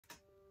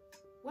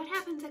What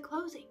happens at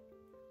closing?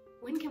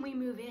 When can we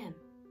move in?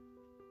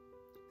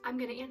 I'm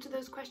going to answer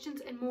those questions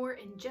and more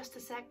in just a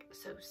sec,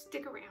 so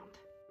stick around.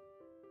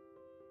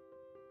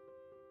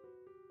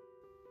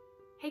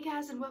 Hey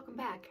guys, and welcome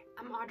back.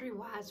 I'm Audrey,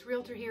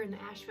 realtor here in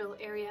the Asheville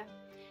area,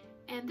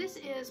 and this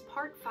is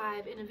part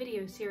 5 in a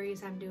video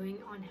series I'm doing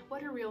on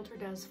what a realtor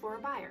does for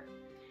a buyer.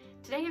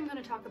 Today I'm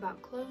going to talk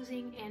about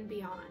closing and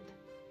beyond.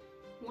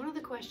 One of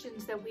the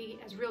questions that we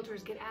as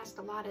realtors get asked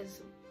a lot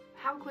is,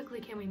 how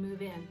quickly can we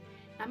move in?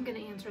 I'm going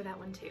to answer that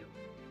one too.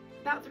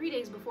 About 3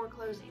 days before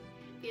closing,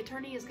 the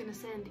attorney is going to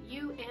send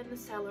you and the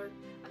seller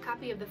a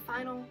copy of the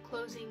final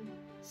closing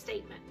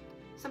statement,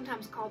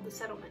 sometimes called the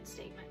settlement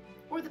statement,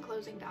 or the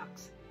closing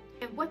docs.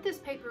 And what this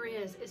paper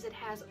is it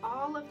has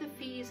all of the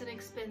fees and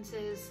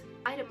expenses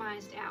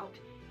itemized out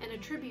and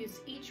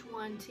attributes each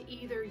one to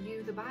either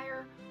you, the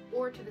buyer,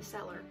 or to the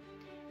seller.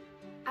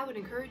 I would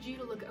encourage you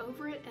to look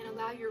over it and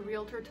allow your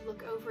realtor to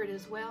look over it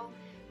as well,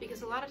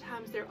 because a lot of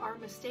times there are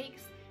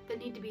mistakes that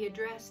need to be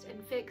addressed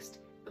and fixed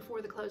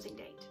before the closing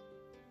date.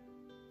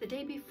 The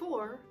day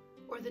before,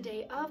 or the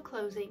day of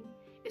closing,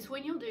 is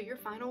when you'll do your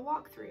final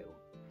walkthrough.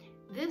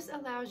 This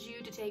allows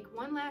you to take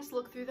one last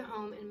look through the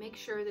home and make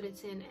sure that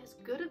it's in as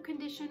good of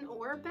condition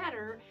or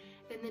better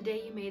than the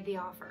day you made the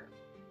offer.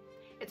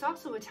 It's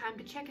also a time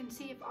to check and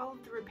see if all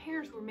of the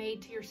repairs were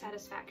made to your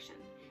satisfaction,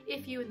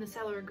 if you and the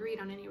seller agreed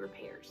on any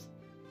repairs.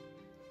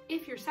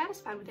 If you're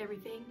satisfied with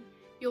everything,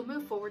 you'll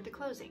move forward to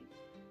closing.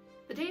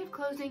 The day of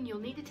closing, you'll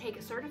need to take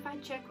a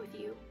certified check with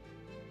you,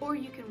 or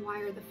you can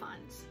wire the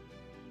funds.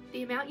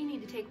 The amount you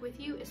need to take with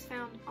you is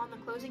found on the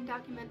closing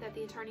document that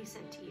the attorney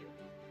sent to you,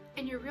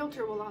 and your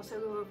realtor will also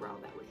go over all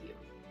that with you.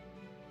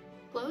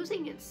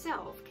 Closing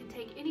itself can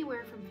take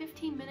anywhere from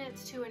 15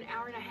 minutes to an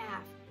hour and a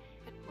half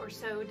or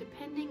so,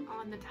 depending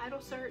on the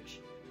title search,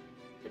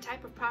 the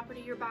type of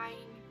property you're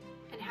buying,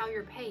 and how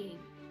you're paying.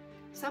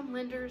 Some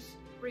lenders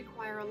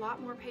require a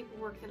lot more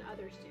paperwork than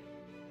others do.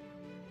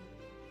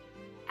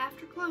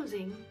 After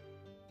closing,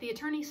 the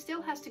attorney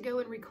still has to go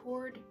and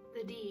record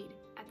the deed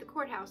at the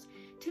courthouse.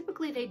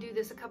 Typically they do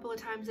this a couple of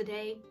times a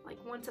day, like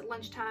once at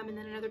lunchtime and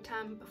then another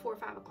time before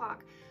 5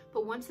 o'clock.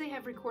 But once they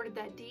have recorded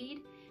that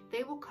deed,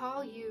 they will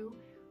call you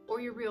or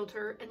your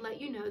realtor and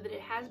let you know that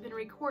it has been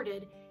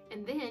recorded,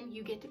 and then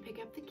you get to pick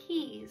up the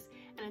keys,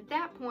 and at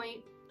that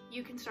point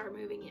you can start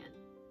moving in.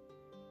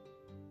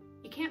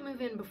 You can't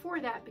move in before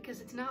that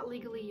because it's not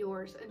legally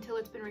yours until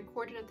it's been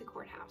recorded at the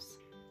courthouse.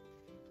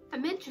 I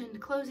mentioned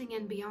closing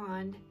and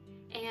beyond,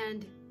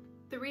 and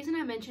the reason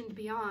I mentioned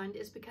beyond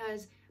is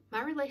because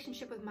my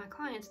relationship with my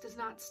clients does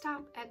not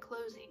stop at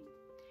closing.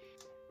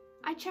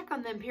 I check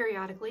on them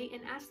periodically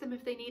and ask them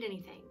if they need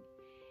anything.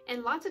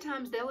 And lots of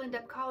times they'll end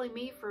up calling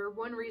me for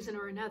one reason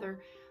or another.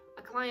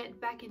 A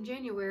client back in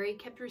January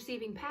kept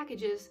receiving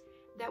packages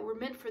that were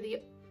meant for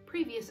the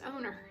previous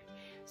owner,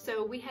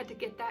 so we had to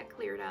get that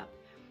cleared up.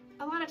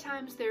 A lot of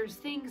times there's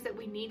things that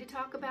we need to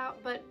talk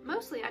about, but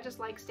mostly I just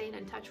like staying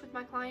in touch with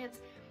my clients.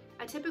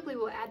 I typically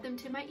will add them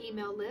to my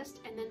email list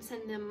and then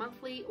send them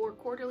monthly or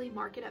quarterly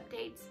market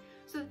updates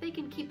so that they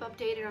can keep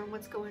updated on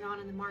what's going on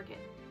in the market.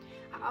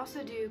 I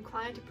also do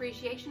client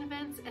appreciation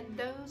events, and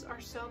those are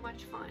so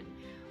much fun.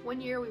 One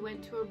year we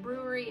went to a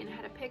brewery and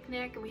had a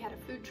picnic, and we had a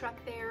food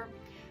truck there.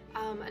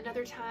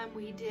 Another time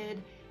we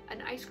did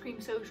an ice cream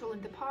social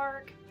in the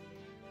park.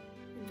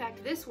 In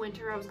fact, this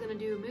winter I was going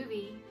to do a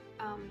movie,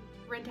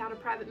 rent out a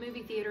private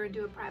movie theater and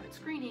do a private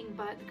screening,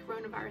 but the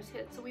coronavirus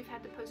hit, so we've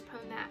had to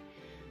postpone that.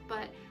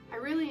 But I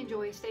really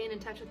enjoy staying in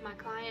touch with my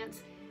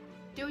clients,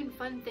 doing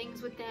fun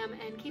things with them,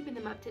 and keeping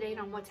them up to date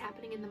on what's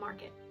happening in the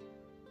market.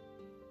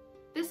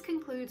 This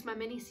concludes my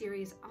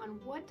mini-series on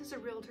what does a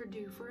realtor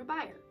do for a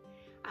buyer.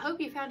 I hope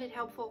you found it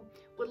helpful.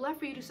 Would love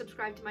for you to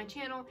subscribe to my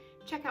channel,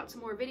 check out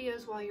some more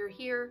videos while you're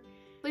here.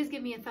 Please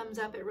give me a thumbs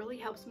up, it really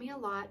helps me a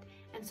lot,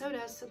 and so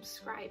does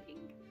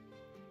subscribing.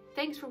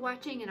 Thanks for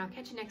watching, and I'll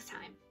catch you next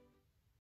time.